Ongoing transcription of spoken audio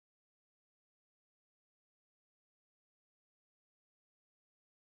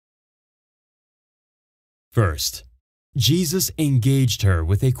First, Jesus engaged her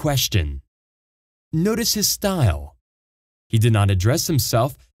with a question. Notice his style. He did not address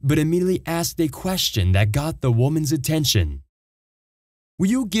himself, but immediately asked a question that got the woman's attention. Will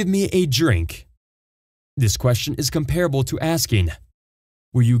you give me a drink? This question is comparable to asking,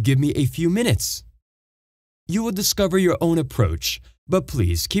 will you give me a few minutes? You will discover your own approach, but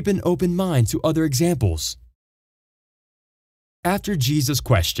please keep an open mind to other examples. After Jesus'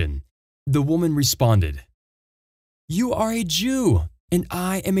 question, the woman responded, You are a Jew, and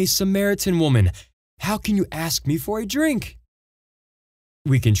I am a Samaritan woman. How can you ask me for a drink?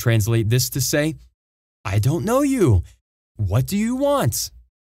 We can translate this to say, I don't know you. What do you want?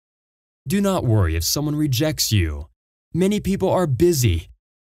 Do not worry if someone rejects you. Many people are busy,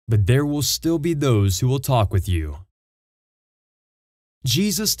 but there will still be those who will talk with you.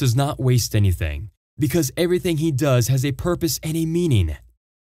 Jesus does not waste anything, because everything he does has a purpose and a meaning.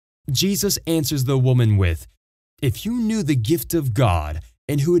 Jesus answers the woman with, If you knew the gift of God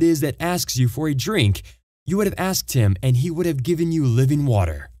and who it is that asks you for a drink, you would have asked him and he would have given you living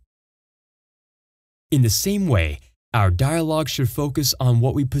water. In the same way, our dialogue should focus on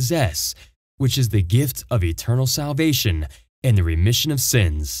what we possess, which is the gift of eternal salvation and the remission of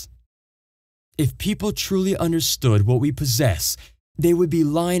sins. If people truly understood what we possess, they would be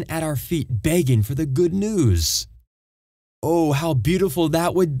lying at our feet begging for the good news. Oh, how beautiful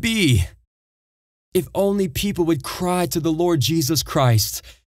that would be! If only people would cry to the Lord Jesus Christ,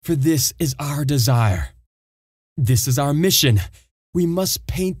 for this is our desire. This is our mission. We must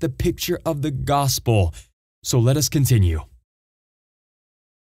paint the picture of the gospel. So let us continue.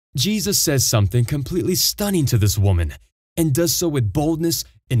 Jesus says something completely stunning to this woman, and does so with boldness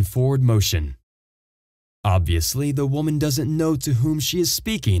and forward motion. Obviously, the woman doesn't know to whom she is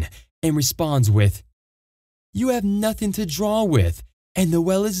speaking, and responds with, You have nothing to draw with, and the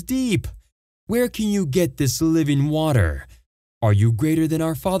well is deep. Where can you get this living water? Are you greater than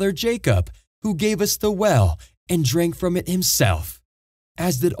our father Jacob, who gave us the well and drank from it himself,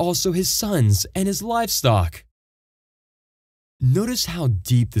 as did also his sons and his livestock? Notice how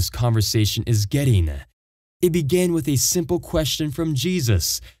deep this conversation is getting. It began with a simple question from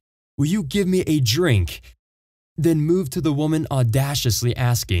Jesus, Will you give me a drink? Then moved to the woman audaciously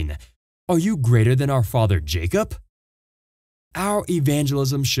asking, Are you greater than our father Jacob? Our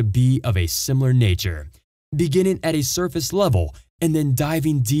evangelism should be of a similar nature, beginning at a surface level and then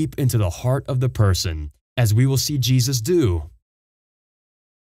diving deep into the heart of the person, as we will see Jesus do.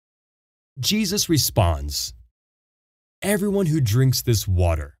 Jesus responds, Everyone who drinks this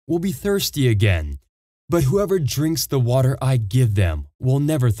water will be thirsty again, but whoever drinks the water I give them will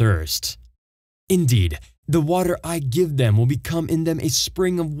never thirst. Indeed, the water I give them will become in them a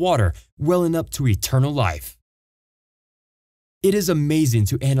spring of water welling up to eternal life. It is amazing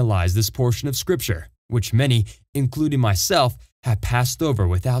to analyze this portion of Scripture, which many, including myself, have passed over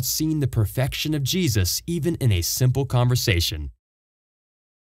without seeing the perfection of Jesus even in a simple conversation.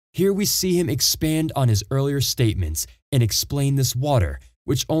 Here we see him expand on his earlier statements and explain this water,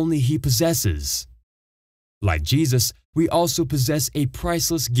 which only he possesses. Like Jesus, we also possess a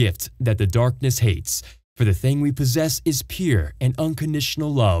priceless gift that the darkness hates, for the thing we possess is pure and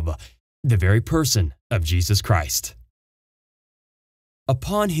unconditional love, the very person of Jesus Christ.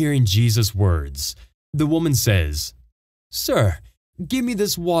 Upon hearing Jesus' words, the woman says, Sir, give me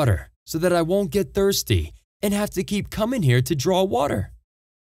this water so that I won't get thirsty and have to keep coming here to draw water.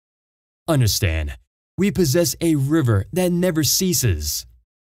 Understand, we possess a river that never ceases.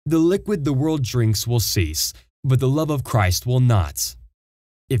 The liquid the world drinks will cease, but the love of Christ will not.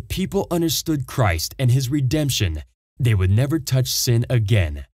 If people understood Christ and his redemption, they would never touch sin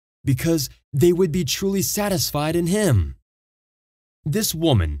again, because they would be truly satisfied in him. This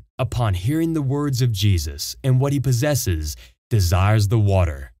woman, upon hearing the words of Jesus and what he possesses, desires the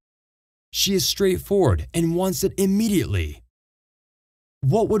water. She is straightforward and wants it immediately.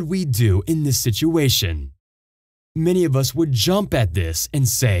 What would we do in this situation? Many of us would jump at this and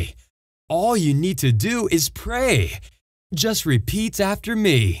say, All you need to do is pray. Just repeat after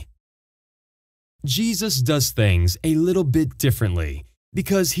me. Jesus does things a little bit differently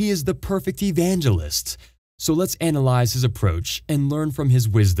because he is the perfect evangelist. So let's analyze his approach and learn from his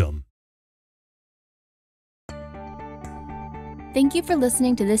wisdom. Thank you for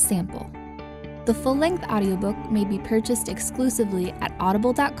listening to this sample. The full-length audiobook may be purchased exclusively at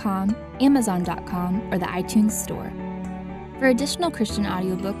audible.com, amazon.com, or the iTunes Store. For additional Christian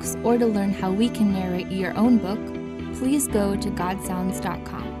audiobooks or to learn how we can narrate your own book, please go to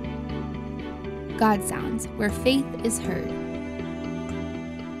godsounds.com. God Sounds, where faith is heard.